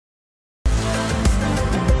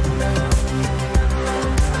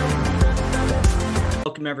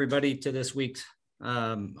welcome everybody to this week's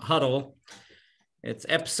huddle. It's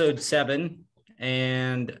episode 7,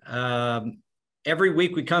 and every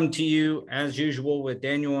week we come to you as usual with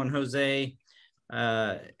Daniel and Jose,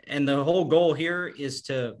 and the whole goal here is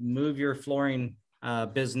to move your flooring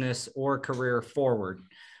business or career forward.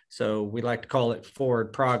 So we like to call it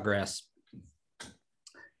forward progress.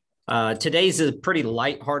 Today's a pretty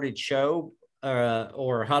lighthearted show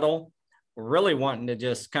or huddle. We're really wanting to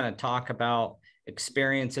just kind of talk about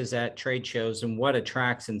experiences at trade shows and what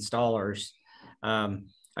attracts installers.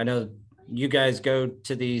 I know you guys go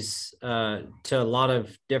to these, to a lot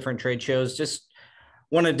of different trade shows. Just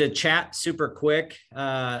wanted to chat super quick.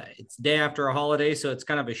 It's day after a holiday, so it's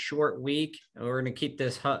kind of a short week. We're going to keep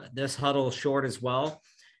this huddle short as well.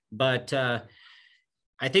 But I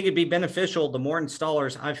think it'd be beneficial. The more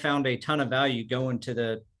installers, I've found a ton of value going to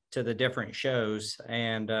the different shows,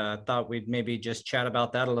 and thought we'd maybe just chat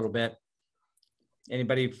about that a little bit.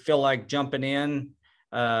 Anybody feel like jumping in?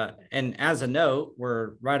 And as a note,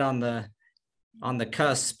 we're right on the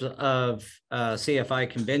cusp of CFI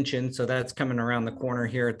convention. So that's coming around the corner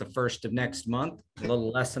here at the 1st of next month, a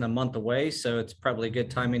little less than a month away. So it's probably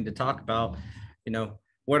good timing to talk about,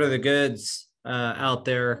 what are the goods out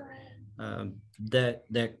there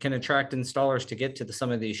that can attract installers to get to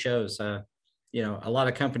some of these shows. A lot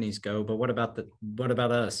of companies go, but what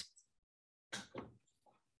about us?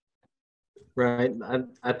 Right.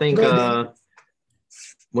 I think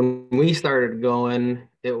when we started going,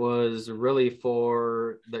 it was really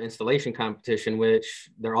for the installation competition, which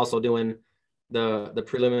they're also doing the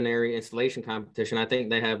preliminary installation competition. I think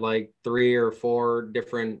they have like 3 or 4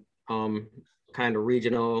 different kind of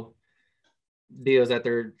regional deals that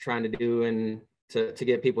they're trying to do and to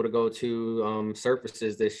get people to go to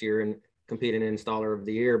surfaces this year and compete in Installer of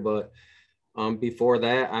the Year. But before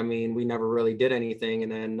that, I mean, we never really did anything.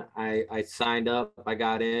 And then I signed up, I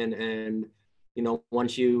got in, and,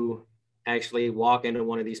 once you actually walk into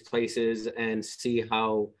one of these places and see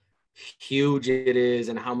how huge it is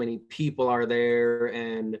and how many people are there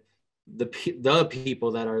and the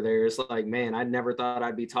people that are there, it's like, man, I never thought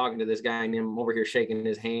I'd be talking to this guy and I'm over here shaking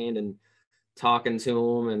his hand and talking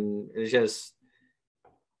to him. And it's just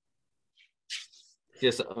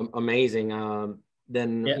amazing.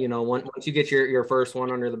 Then, yeah. Once you get your first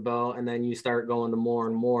one under the belt and then you start going to more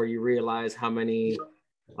and more, you realize how many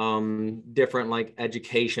different like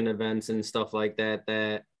education events and stuff like that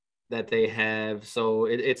they have. So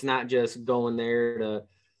it's not just going there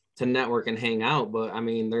to network and hang out, but I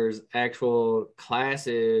mean, there's actual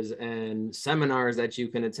classes and seminars that you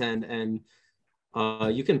can attend, and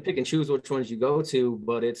you can pick and choose which ones you go to,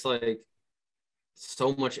 but it's like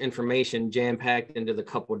so much information jam-packed into the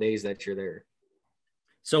couple of days that you're there.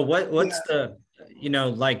 So what's the,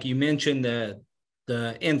 like you mentioned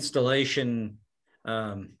the installation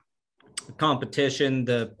competition,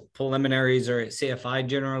 the preliminaries are at CFI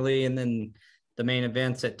generally, and then the main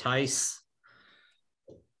events at Tice.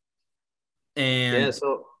 And yeah,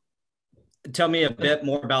 so tell me a bit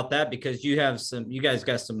more about that, because you guys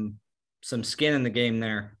got some skin in the game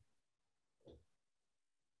there.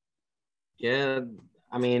 Yeah,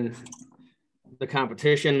 I mean, the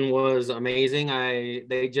competition was amazing.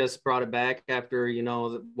 They just brought it back after,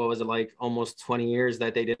 what was it, like almost 20 years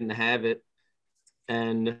that they didn't have it.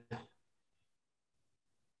 And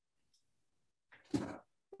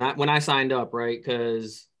when I signed up, right,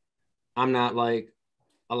 because I'm not like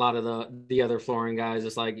a lot of the other flooring guys.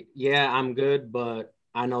 It's like, yeah, I'm good, but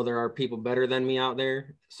I know there are people better than me out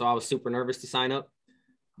there. So I was super nervous to sign up.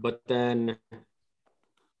 But then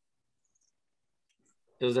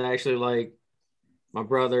it was actually like my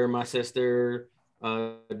brother, my sister,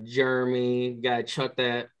 Jeremy, guy Chuck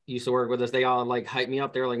that used to work with us, they all like hyped me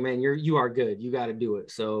up. They're like, man, you are good. You got to do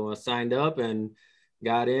it. So I signed up and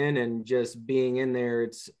got in, and just being in there,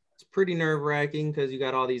 it's pretty nerve wracking because you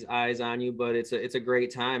got all these eyes on you, but it's a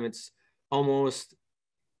great time. It's almost,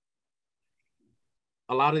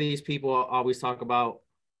 a lot of these people always talk about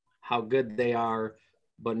how good they are,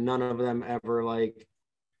 but none of them ever like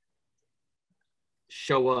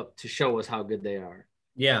show up to show us how good they are.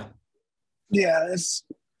 Yeah. It's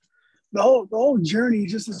the whole journey,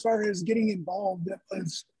 just as far as getting involved, that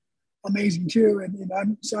was amazing too. And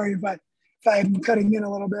I'm sorry if I'm cutting in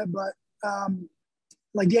a little bit, but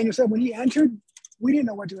like Daniel said, when he entered, we didn't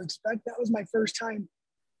know what to expect. That was my first time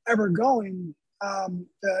ever going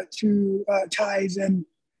to Ties, and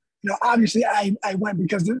obviously I went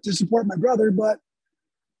because to support my brother, but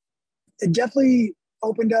it definitely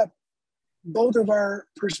opened up both of our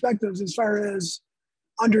perspectives as far as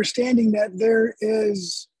understanding that there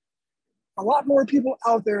is a lot more people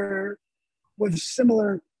out there with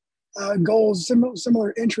similar goals,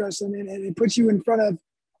 similar interests, and it puts you in front of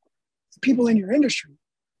people in your industry.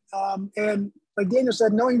 And like Daniel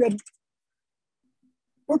said, knowing that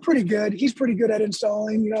we're pretty good, he's pretty good at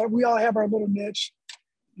installing. You know, we all have our little niche,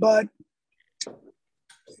 but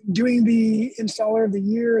doing the installer of the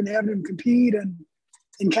year and having him compete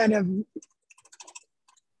and kind of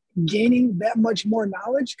gaining that much more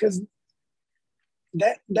knowledge, because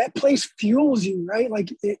that place fuels you, right?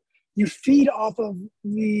 Like you feed off of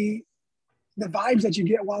the vibes that you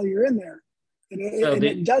get while you're in there, and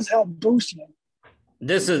it does help boost you.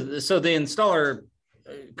 The installer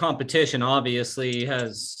competition obviously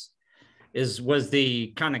was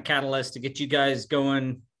the kind of catalyst to get you guys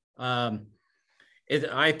going.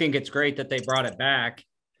 I think it's great that they brought it back.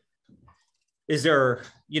 Is there,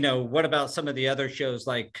 what about some of the other shows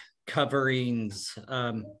like coverings?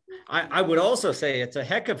 I would also say it's a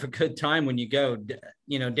heck of a good time when you go.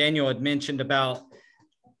 Daniel had mentioned about,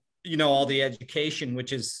 all the education,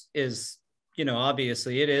 which is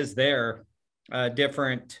obviously it is there,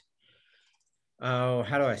 different. Oh,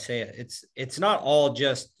 how do I say it? It's not all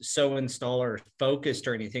just so installer focused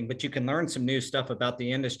or anything, but you can learn some new stuff about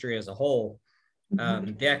the industry as a whole.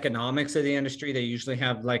 The economics of the industry. They usually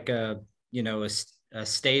have like a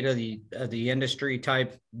state of the industry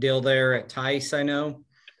type deal there at Tice, I know.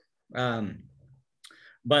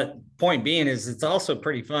 But point being is it's also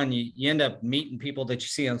pretty fun. You end up meeting people that you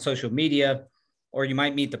see on social media, or you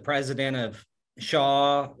might meet the president of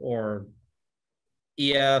Shaw or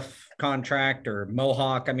EF Contract or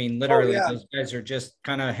Mohawk. I mean, literally those guys are just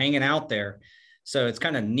kind of hanging out there. So it's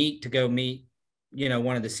kind of neat to go meet,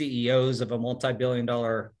 one of the CEOs of a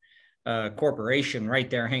multi-billion-dollar corporation right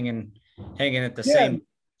there hanging at the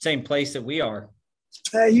same place that we are.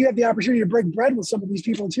 You have the opportunity to break bread with some of these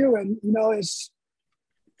people too. And, it's,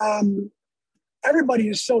 everybody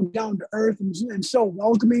is so down to earth and so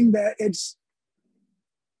welcoming that it's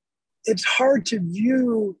hard to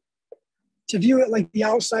view it like the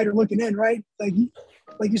outsider looking in, right? Like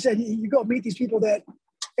you said, you go meet these people that,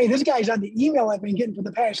 hey, this guy's on the email I've been getting for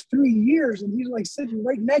the past 3 years, and he's like sitting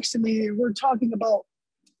right next to me, and we're talking about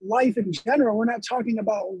life in general. We're not talking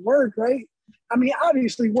about work, right? I mean,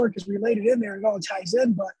 obviously work is related in there, it all ties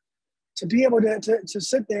in, but to be able to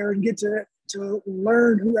sit there and get to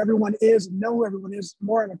learn who everyone is, know who everyone is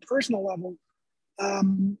more on a personal level,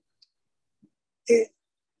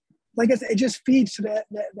 like I said, it just feeds to that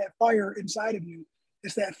fire inside of you.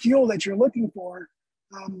 It's that fuel that you're looking for,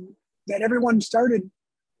 that everyone started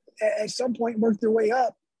at some point, worked their way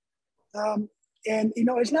up. And,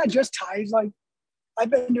 it's not just ties. Like I've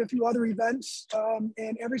been to a few other events,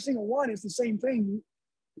 and every single one is the same thing.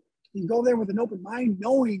 You go there with an open mind,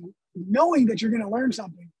 knowing that you're going to learn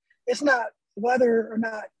something. It's not whether or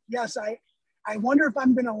not, yes, I wonder if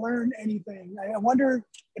I'm going to learn anything. I wonder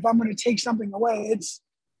if I'm going to take something away. It's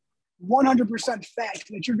 100% fact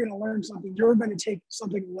that you're going to learn something. You're going to take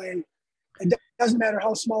something away. It doesn't matter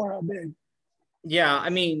how small or how big. Yeah. I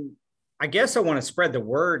mean, I guess I want to spread the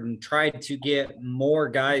word and try to get more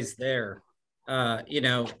guys there.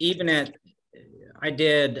 Even I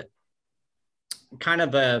did kind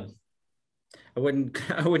of I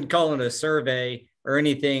wouldn't call it a survey or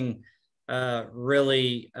anything,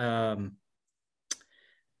 really,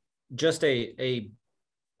 just a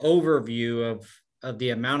overview of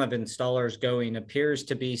the amount of installers going. Appears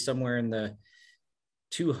to be somewhere in the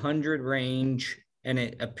 200 range, and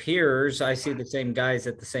it appears I see the same guys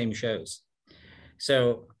at the same shows.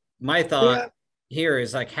 So my thought here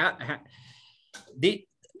is like,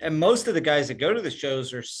 and most of the guys that go to the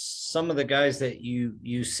shows are some of the guys that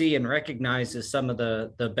you see and recognize as some of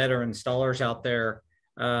the better installers out there.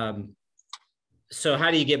 So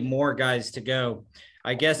how do you get more guys to go?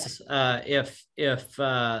 I guess if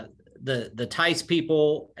the Tice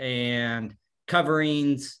people and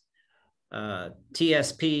coverings,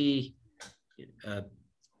 TSP,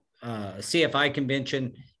 CFI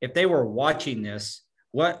convention, if they were watching this,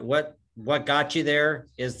 what got you there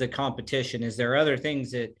is the competition. Is there other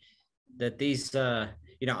things that these,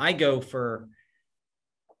 I go for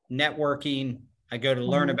networking. I go to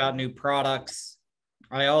learn about new products.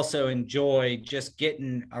 I also enjoy just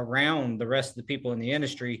getting around the rest of the people in the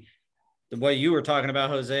industry. The way you were talking about,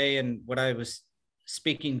 Jose, and what I was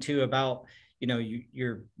speaking to about,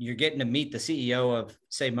 you're getting to meet the CEO of,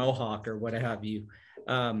 say, Mohawk or what have you.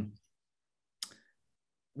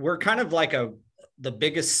 We're kind of like the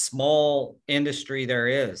biggest small industry there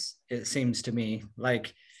is, it seems to me.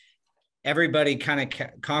 Like everybody kind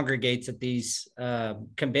of congregates at these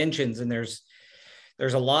conventions, and there's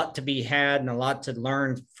a lot to be had and a lot to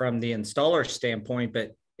learn from the installer standpoint,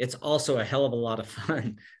 but it's also a hell of a lot of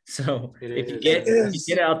fun. So if you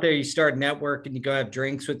get out there, you start networking, you go have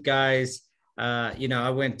drinks with guys. I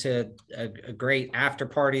went to a great after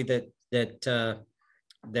party that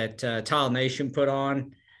Tile Nation put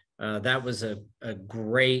on. That was a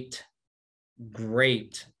great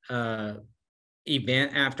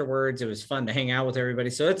event afterwards. It was fun to hang out with everybody.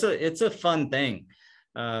 So it's a fun thing.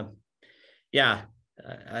 I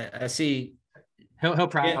see. He'll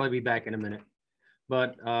probably be back in a minute,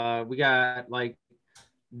 but we got like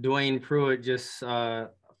Dwayne Pruitt just a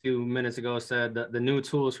few minutes ago said that the new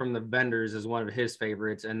tools from the vendors is one of his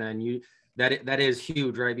favorites, and then that is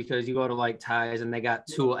huge, right? Because you go to like Ties and they got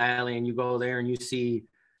Tool Alley, and you go there and you see,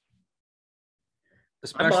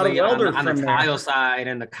 especially on the tile side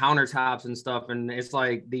and the countertops and stuff, and it's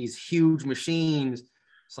like these huge machines.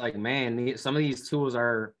 It's like, man, some of these tools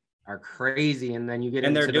are crazy, and then you get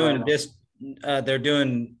they're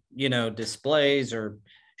doing displays or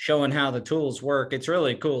showing how the tools work. It's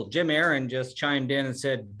really cool. Jim Aaron just chimed in and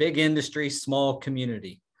said, "Big industry, small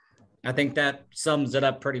community." I think that sums it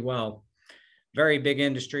up pretty well. Very big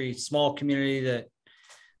industry, small community that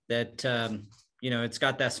it's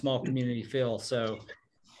got that small community feel. So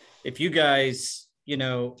if you guys,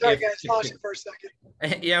 sorry guys, lost you for a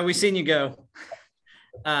second. Yeah, we seen you go.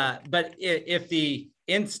 But if the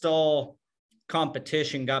install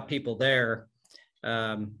competition got people there,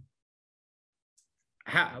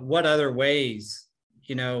 what other ways,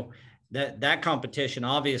 that competition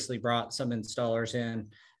obviously brought some installers in,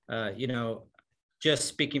 just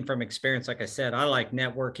speaking from experience. Like I said, I like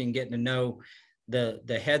networking, getting to know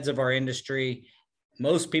the heads of our industry.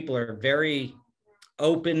 Most people are very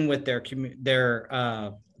open with their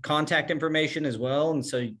contact information as well. And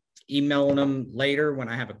so emailing them later when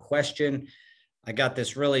I have a question. I got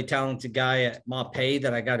this really talented guy at MopPay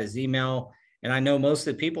that I got his email, and I know most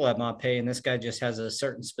of the people at MopPay, and this guy just has a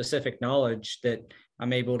certain specific knowledge that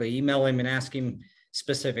I'm able to email him and ask him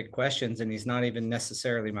specific questions, and he's not even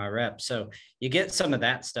necessarily my rep. So you get some of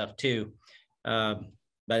that stuff too.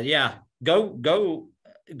 But yeah, going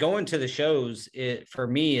to the shows, it for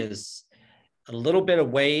me is a little bit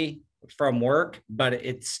away from work, but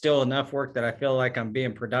it's still enough work that I feel like I'm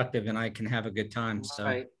being productive and I can have a good time. So.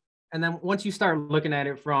 Right. And then once you start looking at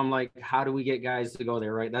it from like, how do we get guys to go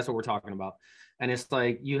there, right? That's what we're talking about. And it's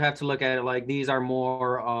like, you have to look at it like these are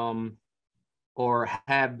more, or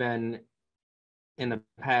have been in the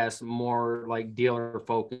past, more like dealer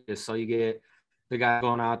focused. So you get the guy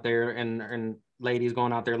going out there and ladies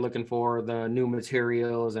going out there looking for the new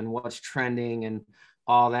materials and what's trending and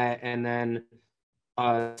all that. And then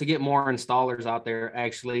to get more installers out there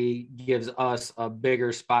actually gives us a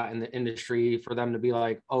bigger spot in the industry for them to be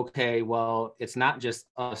like, okay, well, it's not just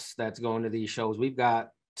us that's going to these shows. We've got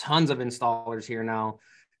tons of installers here now.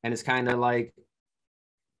 And it's kind of like,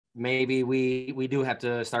 maybe we do have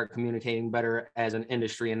to start communicating better as an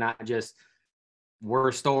industry and not just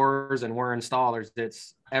we're stores and we're installers.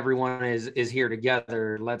 It's everyone is here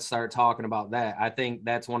together. Let's start talking about that. I think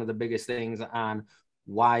that's one of the biggest things on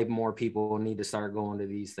why more people need to start going to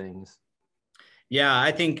these things. Yeah,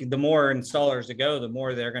 I think the more installers that go, the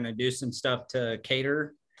more they're going to do some stuff to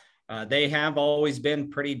cater. They have always been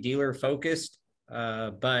pretty dealer focused,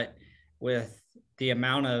 but with the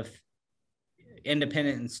amount of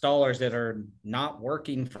independent installers that are not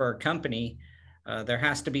working for a company, there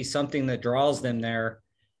has to be something that draws them there.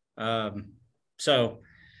 So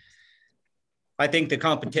I think the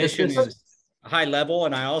competition is high level,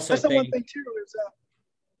 and I also think the one thing too is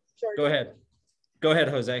sorry. Go ahead,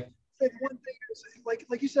 Jose. The one thing is,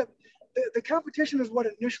 like you said, the competition is what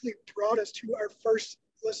initially brought us to our first,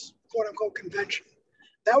 quote unquote, convention.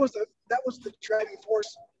 That was the driving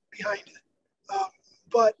force behind it.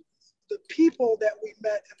 But the people that we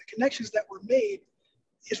met and the connections that were made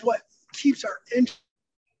is what keeps our interest.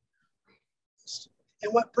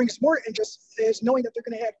 And what brings more interest is knowing that they're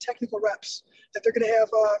going to have technical reps, that they're going to have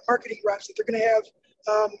marketing reps, that they're going to have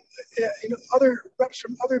other reps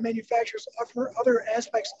from other manufacturers, other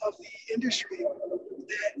aspects of the industry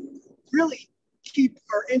that really keep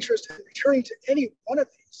our interest in returning to any one of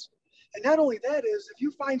these. And not only that is, if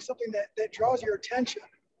you find something that draws your attention,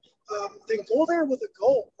 then go there with a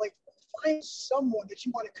goal. Like, find someone that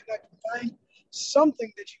you want to connect with, find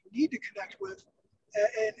something that you need to connect with,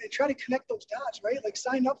 and try to connect those dots, right? Like,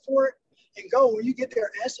 sign up for it and go. When you get there,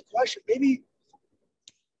 ask the question. Maybe,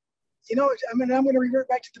 I'm going to revert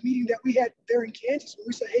back to the meeting that we had there in Kansas when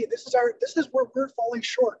we said, hey, this is where we're falling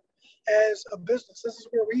short as a business. This is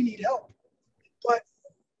where we need help. But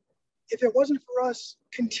if it wasn't for us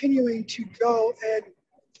continuing to go and,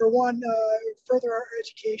 for one, further our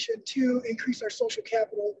education, two, increase our social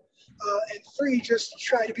capital, and 3, just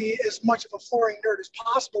try to be as much of a flooring nerd as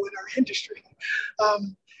possible in our industry.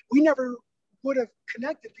 We never would have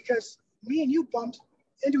connected because me and you bumped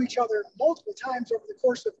into each other multiple times over the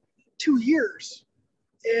course of 2 years.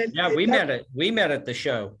 And yeah, we met at the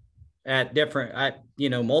show at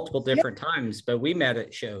multiple different times, but we met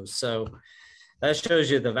at shows. So that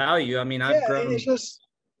shows you the value. I mean, I've grown. It's just,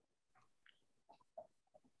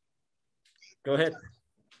 go ahead.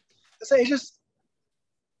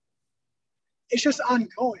 It's just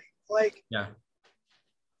ongoing. Like, yeah,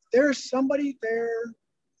 there's somebody there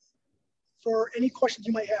for any questions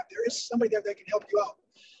you might have. There is somebody there that can help you out.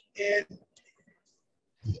 And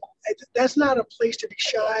that's not a place to be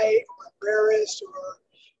shy or embarrassed or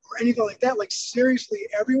anything like that. Like, seriously,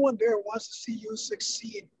 everyone there wants to see you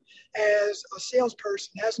succeed as a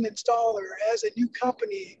salesperson, as an installer, as a new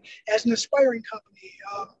company, as an aspiring company.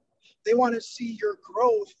 They want to see your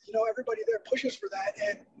growth. Everybody there pushes for that.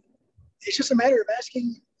 And it's just a matter of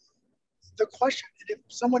asking the question. And if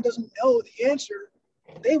someone doesn't know the answer,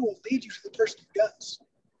 they will lead you to the person who does.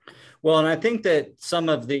 Well, and I think that some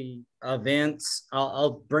of the events,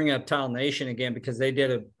 I'll bring up Tile Nation again, because they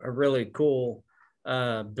did a really cool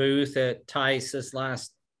booth at Tice this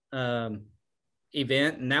last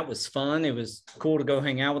event, and that was fun. It was cool to go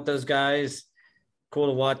hang out with those guys, cool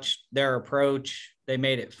to watch their approach. They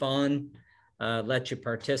made it fun, let you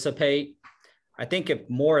participate. I think if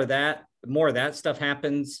more of that stuff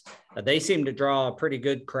happens, they seem to draw a pretty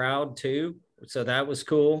good crowd too. So that was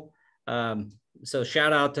cool. So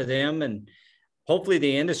shout out to them, and hopefully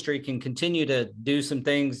the industry can continue to do some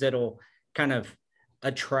things that'll kind of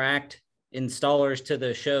attract installers to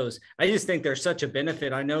the shows. I just think there's such a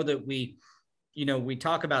benefit. I know that we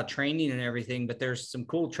talk about training and everything, but there's some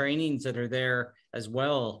cool trainings that are there as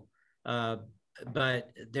well. But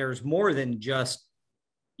there's more than just,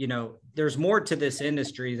 there's more to this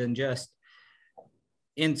industry than just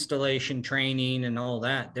installation training and all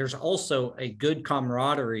that. There's also a good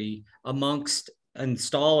camaraderie amongst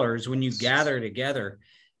installers when you gather together.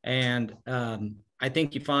 And I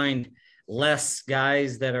think you find less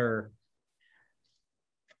guys that are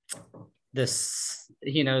this,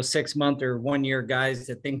 6 month or 1 year guys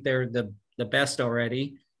that think they're the best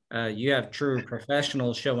already. You have true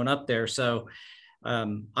professionals showing up there. So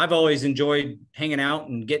I've always enjoyed hanging out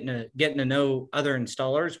and getting to know other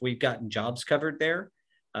installers. We've gotten jobs covered there.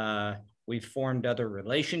 We've formed other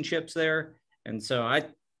relationships there. And so I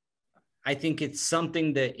think it's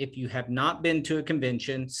something that if you have not been to a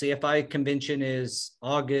convention, CFI convention is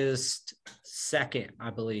August 2nd,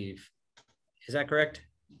 I believe. Is that correct?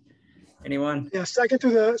 Anyone? Yeah, second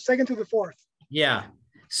through the 4th. Yeah.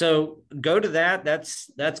 So go to that.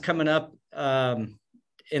 That's coming up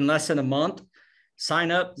in less than a month.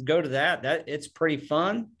 Sign up, go to that. It's pretty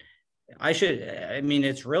fun.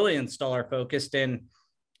 It's really installer focused and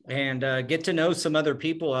get to know some other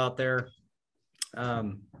people out there.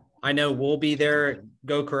 I know we'll be there.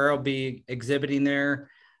 Go Carrera will be exhibiting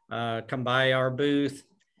there. Come by our booth.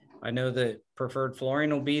 I know that Preferred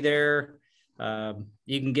Flooring will be there.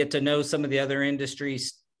 You can get to know some of the other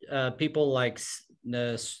industries, people like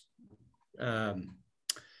what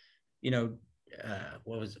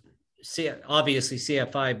was it? Obviously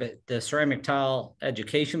CFI, but the Ceramic Tile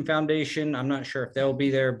Education Foundation. I'm not sure if they'll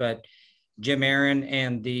be there, but Jim Aaron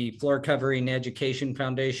and the Floor Covering Education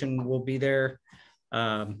Foundation will be there.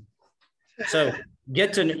 So you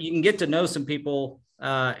can get to know some people,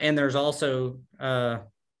 and there's also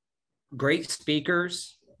great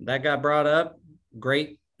speakers that got brought up.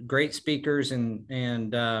 Great speakers and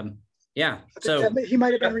yeah. So he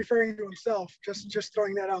might have been referring to himself. Just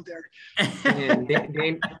throwing that out there. And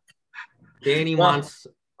Danny wants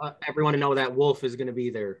everyone to know that Wolf is going to be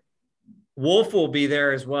there. Wolf will be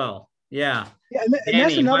there as well. Yeah. Yeah, and Danny,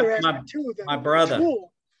 that's another aspect too. My brother.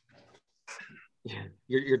 Yeah,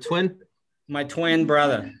 your twin. My twin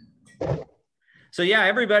brother. So yeah,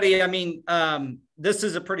 everybody. This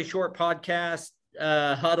is a pretty short podcast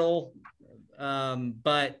huddle,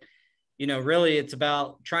 but really, it's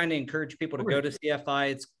about trying to encourage people to go to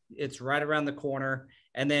CFI. It's right around the corner,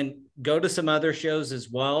 and then go to some other shows as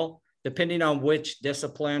well, depending on which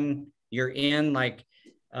discipline you're in. Like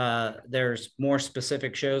there's more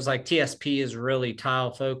specific shows. Like TSP is really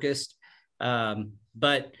tile focused,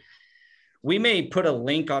 but we may put a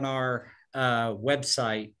link on our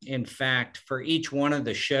website, in fact, for each one of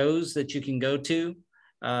the shows that you can go to,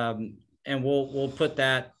 and we'll put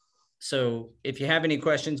that. So if you have any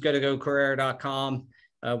questions, go to gocarrera.com.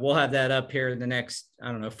 We'll have that up here in the next,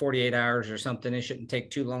 48 hours or something. It shouldn't take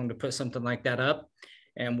too long to put something like that up,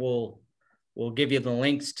 and we'll give you the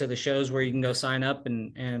links to the shows where you can go sign up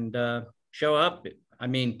and show up.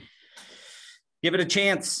 give it a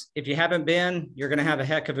chance. If you haven't been, you're going to have a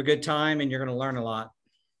heck of a good time and you're going to learn a lot.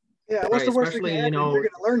 Yeah. What's the worst thing that can happen? You're going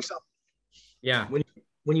to learn something. Yeah.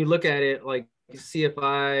 When you look at it, like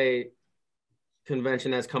CFI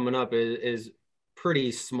convention that's coming up is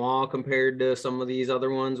pretty small compared to some of these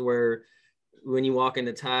other ones, where when you walk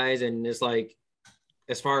into ties and it's like,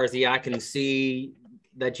 as far as the eye can see,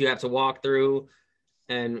 that you have to walk through.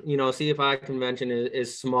 And, you know, CFI convention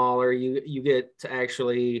is smaller. You get to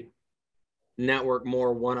actually network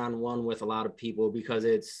more one-on-one with a lot of people because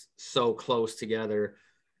it's so close together.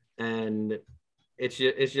 And it's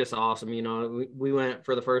just awesome. You know, we went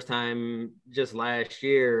for the first time just last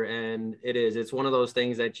year, and it's one of those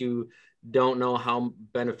things that you don't know how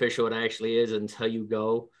beneficial it actually is until you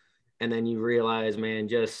go. And then you realize, man,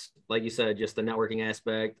 just like you said, just the networking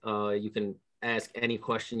aspect, you can ask any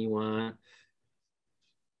question you want.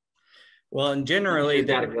 Well, and generally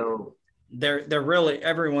they're really,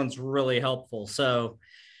 everyone's really helpful. So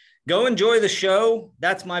go enjoy the show.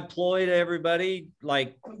 That's my ploy to everybody.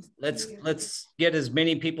 Like, let's get as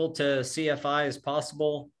many people to CFI as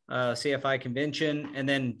possible, CFI convention, and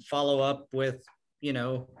then follow up with, you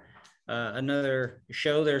know, another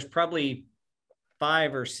show. There's probably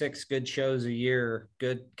 5 or 6 good shows a year,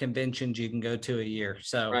 good conventions you can go to a year.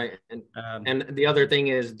 So, right. And the other thing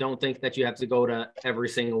is, don't think that you have to go to every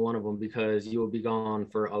single one of them, because you will be gone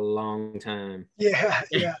for a long time. Yeah.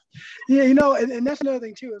 You know, and that's another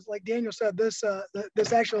thing too, is like Daniel said, this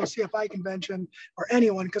actual CFI convention, or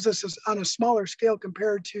anyone, because this is on a smaller scale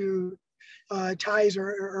compared to ties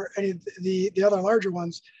or any of the other larger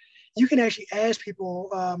ones, you can actually ask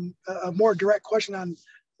people a more direct question on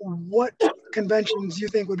what conventions you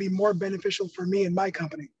think would be more beneficial for me and my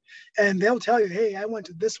company. And they'll tell you, hey, I went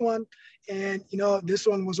to this one and, you know, this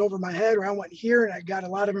one was over my head, or I went here and I got a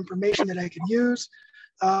lot of information that I could use.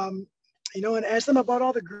 You know, and ask them about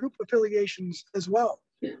all the group affiliations as well.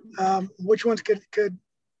 Which ones could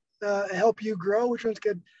help you grow? Which ones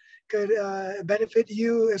could benefit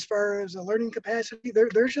you as far as a learning capacity?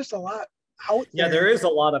 There's just a lot out there. Yeah, there is a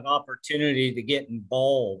lot of opportunity to get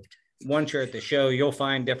involved. Once you're at the show, you'll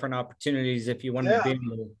find different opportunities if you want to be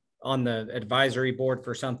on the advisory board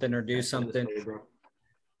for something or do something.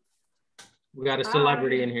 We got a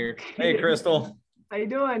celebrity in here. Hey, Crystal. How you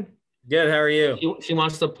doing? Good. How are you? She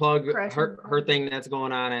wants to plug her thing that's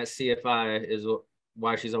going on at CFI, is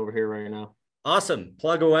why she's over here right now. Awesome.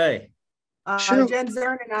 Plug away. Jen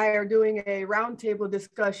Zern and I are doing a roundtable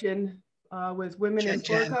discussion with women in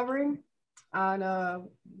floor covering on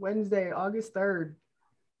Wednesday, August 3rd.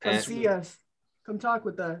 Come see us. Come talk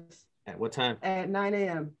with us. At what time? At 9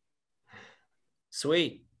 a.m.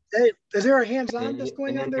 Sweet. Hey, is there a hands-on that's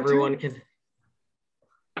going on there everyone too?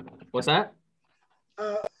 Can. What's that?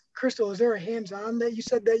 Crystal, is there a hands-on that you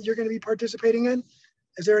said that you're going to be participating in?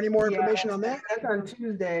 Is there any more information on that? That's on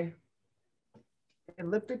Tuesday.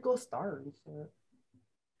 Elliptical stars. So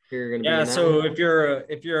if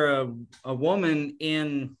you're a woman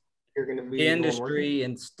in the industry,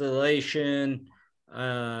 installation,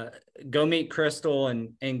 go meet Crystal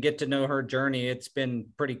and get to know her journey. It's been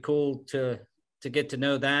pretty cool to get to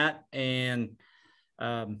know that. And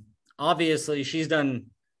obviously she's done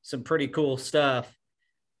some pretty cool stuff.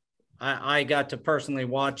 I got to personally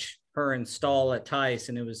watch her install at Tice,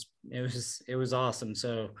 and it was awesome.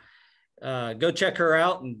 So go check her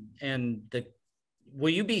out. Will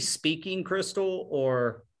you be speaking, Crystal,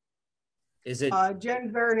 or is it?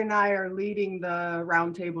 Jen Vern and I are leading the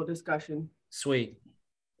roundtable discussion. Sweet.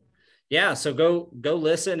 Yeah. So go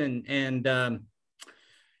listen and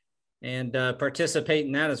participate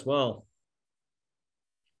in that as well.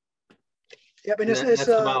 Yep. And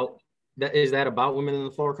is that about women in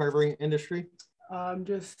the floor covering industry?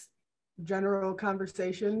 Just general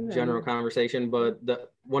conversation. But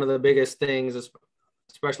one of the biggest things,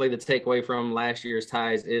 especially the takeaway from last year's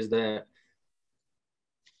Ties, is that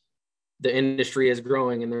the industry is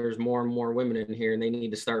growing and there's more and more women in here, and they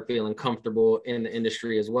need to start feeling comfortable in the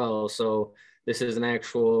industry as well. So this is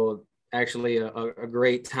actually a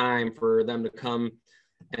great time for them to come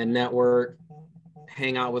and network,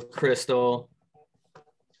 hang out with Crystal,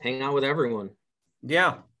 hang out with everyone.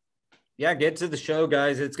 Yeah. Get to the show,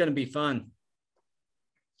 guys. It's going to be fun.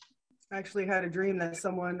 I actually had a dream that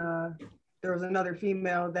there was another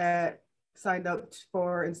female that signed up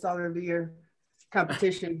for Installer of the Year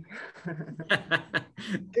competition.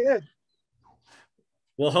 Good.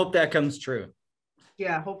 We'll hope that comes true.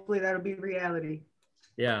 Yeah, hopefully that'll be reality.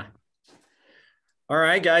 Yeah. All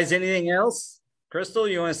right, guys. Anything else? Crystal,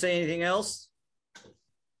 you want to say anything else?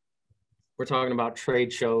 We're talking about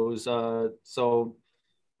trade shows. So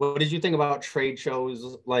what did you think about trade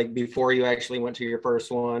shows, like before you actually went to your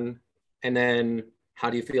first one? And then how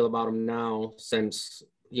do you feel about them now, since,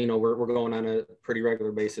 you know, we're going on a pretty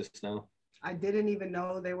regular basis now? I didn't even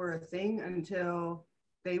know they were a thing until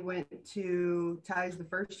they went to Ties the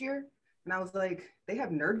first year. And I was like, they have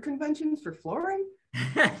nerd conventions for flooring?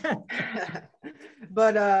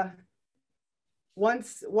 But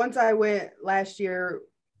once I went last year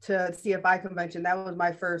to CFI convention, that was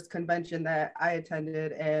my first convention that I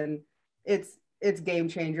attended, and it's game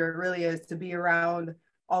changer. It really is, to be around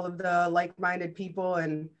all of the like-minded people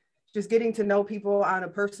and just getting to know people on a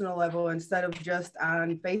personal level instead of just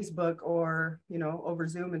on Facebook or, you know, over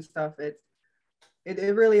Zoom and stuff. It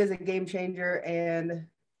really is a game changer, and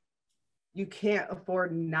you can't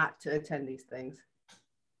afford not to attend these things.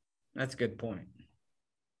 That's a good point.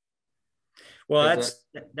 Well,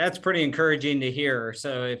 that's pretty encouraging to hear.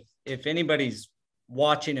 So if anybody's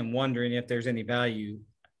watching and wondering if there's any value,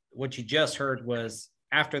 what you just heard was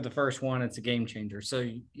after the first one, it's a game changer. So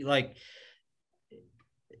like,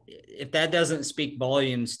 if that doesn't speak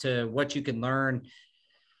volumes to what you can learn,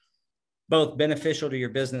 both beneficial to your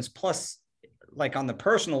business, plus like on the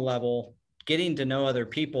personal level, getting to know other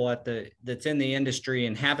people that's in the industry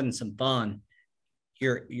and having some fun.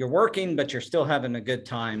 You're working, but you're still having a good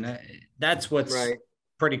time. That's what's right.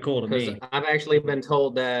 Pretty cool to me. I've actually been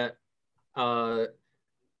told that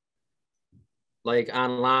like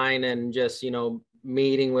online and just, you know,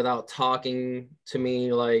 meeting without talking to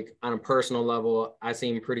me, like on a personal level, I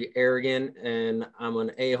seem pretty arrogant and I'm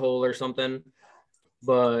an a-hole or something.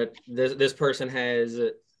 But this person has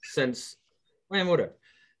since, man, whatever.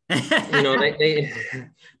 You know,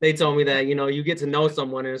 they told me that, you know, you get to know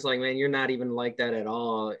someone and it's like, man, you're not even like that at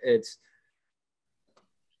all. It's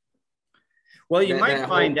well, you might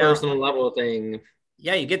find out personal level thing.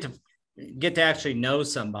 Yeah, you get to actually know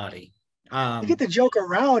somebody. You get to joke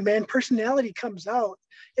around, man. Personality comes out.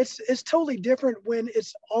 It's totally different when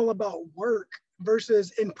it's all about work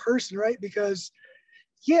versus in person, right? Because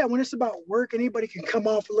yeah, when it's about work, anybody can come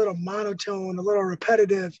off a little monotone, a little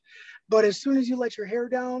repetitive. But as soon as you let your hair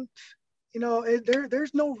down, you know,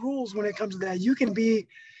 there's no rules when it comes to that. You can be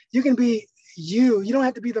you. You don't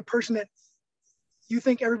have to be the person that you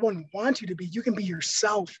think everyone wants you to be. You can be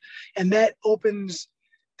yourself. And that opens,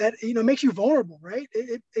 that, you know, makes you vulnerable, right?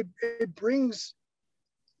 It brings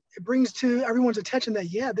to everyone's attention that,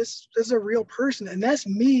 yeah, this is a real person. And that's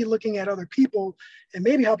me looking at other people and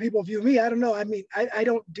maybe how people view me. I don't know. I mean, I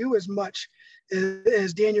don't do as much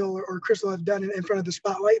as Daniel or Crystal have done in front of the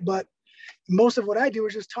spotlight, but most of what I do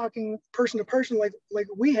is just talking person to person, like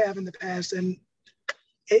we have in the past. And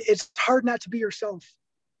it's hard not to be yourself.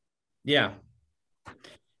 Yeah.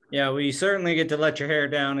 Yeah. Well, you certainly get to let your hair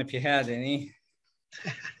down if you had any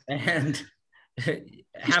and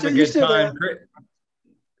have a good time.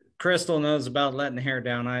 Crystal knows about letting the hair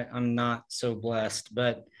down. I'm not so blessed,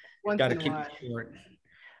 but got to keep it short.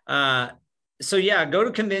 So yeah, go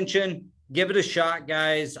to convention, give it a shot,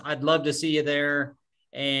 guys. I'd love to see you there.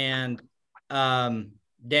 And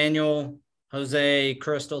Daniel, Jose,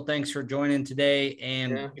 Crystal, thanks for joining today.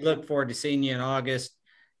 And we look forward to seeing you in August.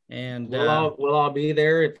 And we'll all be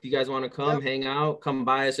there. If you guys want to come, hang out, come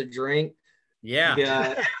buy us a drink. Yeah.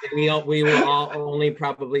 We will all only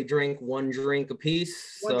probably drink one drink a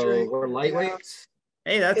piece. So we're lightweights.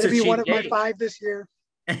 Hey, that's It'll be one of my 5 this year.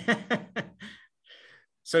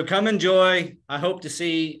 So come enjoy. I hope to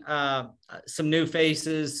see some new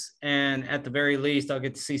faces, and at the very least, I'll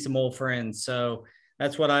get to see some old friends. So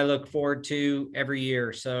that's what I look forward to every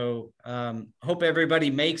year. So hope everybody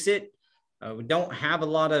makes it. We don't have a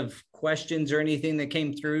lot of questions or anything that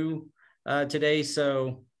came through today.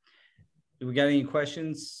 So do we got any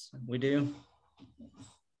questions? We do.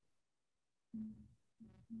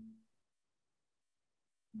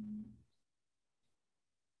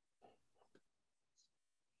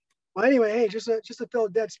 Well, anyway, hey, just to fill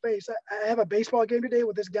dead space, I have a baseball game today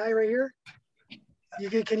with this guy right here.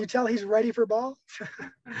 Can you tell he's ready for ball?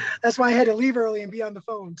 That's why I had to leave early and be on the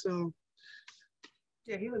phone. So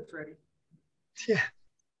yeah, he looks ready. Yeah.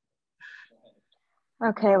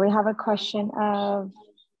 Okay, we have a question of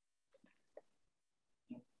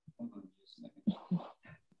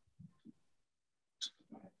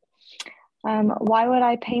why would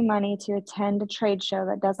I pay money to attend a trade show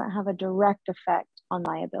that doesn't have a direct effect on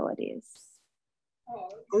my abilities?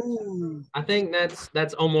 Ooh. I think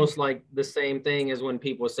that's almost like the same thing as when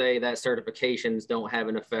people say that certifications don't have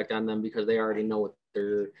an effect on them because they already know what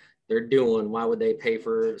they're doing. Why would they pay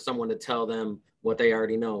for someone to tell them what they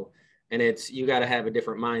already know? And you got to have a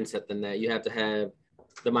different mindset than that. You have to have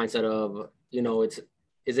the mindset of, you know,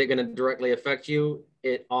 is it going to directly affect you?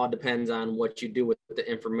 It all depends on what you do with the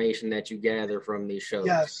information that you gather from these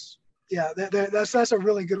shows. Yeah, that's a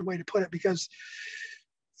really good way to put it, because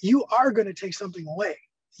you are going to take something away.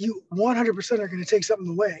 You 100% are going to take something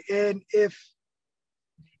away. And if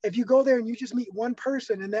you go there and you just meet one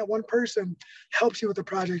person and that one person helps you with the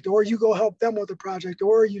project, or you go help them with the project,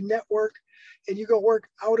 or you network and you go work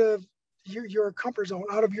out of your comfort zone,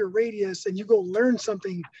 out of your radius, and you go learn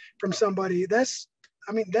something from somebody, that's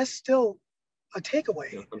still a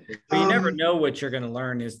takeaway. But you never know what you're going to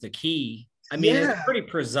learn is the key. I mean, it's pretty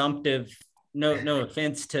presumptive. No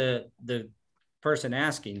offense to the person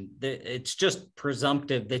asking. It's just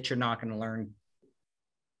presumptive that you're not going to learn,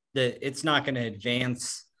 that it's not going to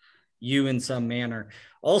advance you in some manner.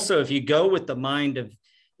 Also, if you go with the mind of,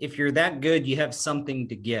 if you're that good, you have something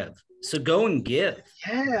to give. So go and give.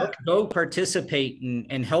 Yeah. Go participate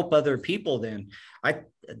and help other people. Then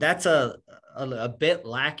that's a bit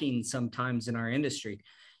lacking sometimes in our industry.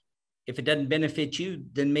 If it doesn't benefit you,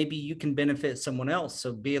 then maybe you can benefit someone else.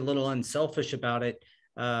 So be a little unselfish about it,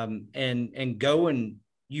 and go, and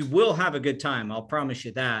you will have a good time. I'll promise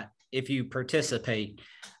you that, if you participate.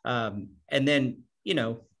 And then,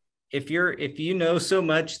 if you know so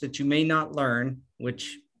much that you may not learn,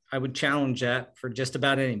 which I would challenge that for just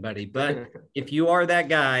about anybody. But if you are that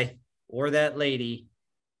guy or that lady,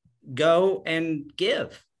 go and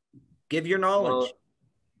give your knowledge.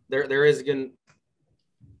 Well, there is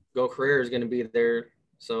Go Career is going to be there,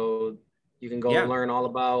 so you can go learn all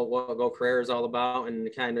about what Go Career is all about, and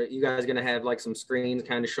you guys going to have like some screens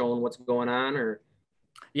kind of showing what's going on, or?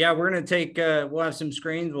 Yeah, we're going to take, we'll have some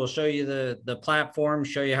screens. We'll show you the platform,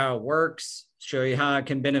 show you how it works, show you how it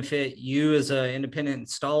can benefit you as an independent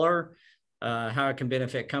installer, how it can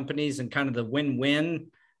benefit companies, and kind of the win-win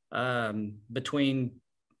between,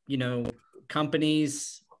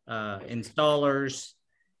 companies, installers,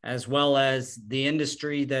 as well as the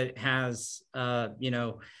industry that has,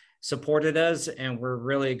 supported us. And we're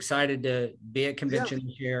really excited to be at convention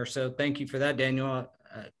this year. So thank you for that, Daniel.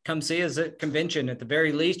 Come see us at convention. At the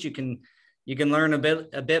very least, you can learn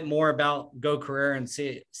a bit more about Go Career and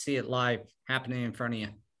see it live happening in front of you.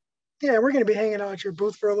 Yeah, we're going to be hanging out at your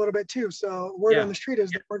booth for a little bit too. So word on the street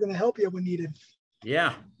is that we're going to help you when needed.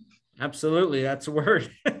 Yeah, absolutely. That's a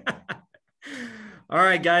word. All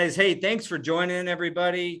right, guys. Hey, thanks for joining,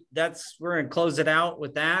 everybody. We're going to close it out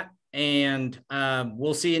with that. And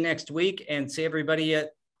we'll see you next week, and see everybody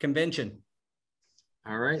at convention.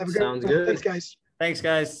 All right. Sounds good. Thanks, guys. Thanks,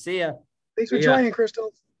 guys. See ya. Thanks for joining,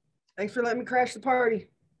 Crystal. Thanks for letting me crash the party.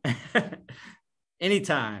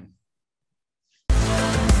 Anytime.